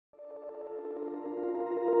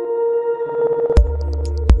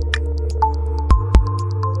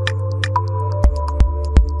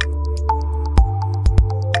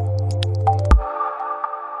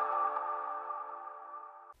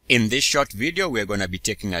In this short video, we're going to be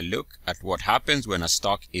taking a look at what happens when a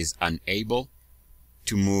stock is unable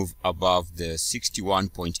to move above the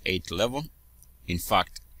 61.8 level. In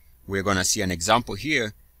fact, we're going to see an example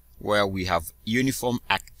here where we have uniform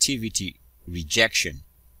activity rejection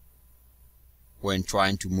when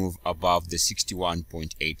trying to move above the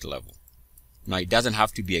 61.8 level. Now, it doesn't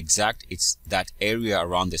have to be exact. It's that area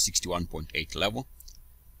around the 61.8 level.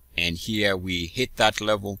 And here we hit that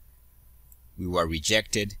level. We were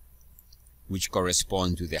rejected, which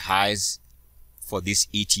corresponds to the highs for this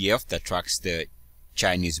ETF that tracks the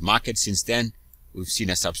Chinese market. Since then, we've seen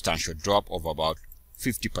a substantial drop of about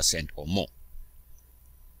 50% or more.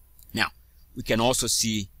 Now, we can also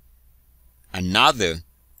see another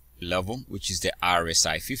level, which is the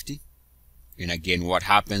RSI 50. And again, what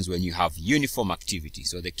happens when you have uniform activity?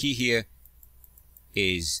 So the key here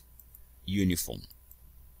is uniform,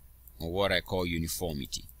 or what I call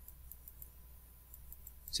uniformity.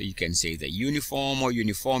 So you can say the uniform or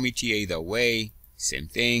uniformity, either way, same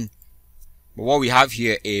thing. But what we have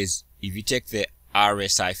here is, if you take the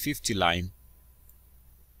RSI 50 line,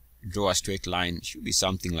 draw a straight line, it should be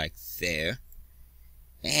something like there.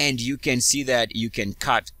 And you can see that you can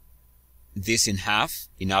cut this in half.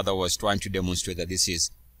 In other words, trying to demonstrate that this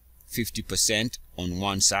is 50% on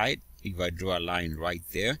one side. If I draw a line right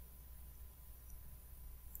there,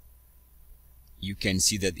 you can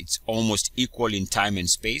see that it's almost equal in time and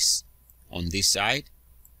space on this side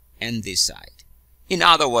and this side. In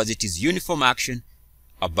other words, it is uniform action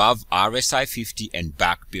above RSI 50 and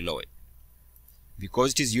back below it.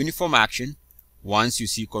 Because it is uniform action, once you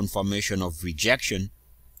see confirmation of rejection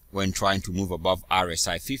when trying to move above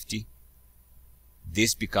RSI 50,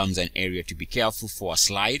 this becomes an area to be careful for a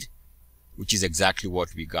slide, which is exactly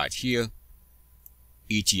what we got here.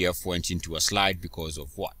 ETF went into a slide because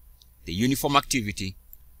of what? The uniform activity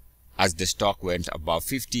as the stock went above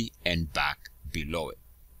 50 and back below it.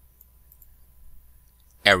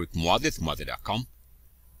 Eric Muathe, Muathe.com.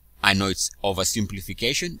 I know it's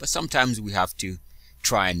oversimplification, but sometimes we have to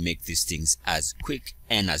try and make these things as quick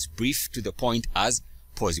and as brief to the point as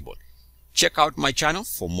possible. Check out my channel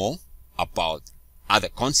for more about other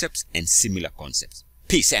concepts and similar concepts.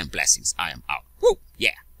 Peace and blessings. I am out. Woo!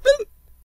 Yeah.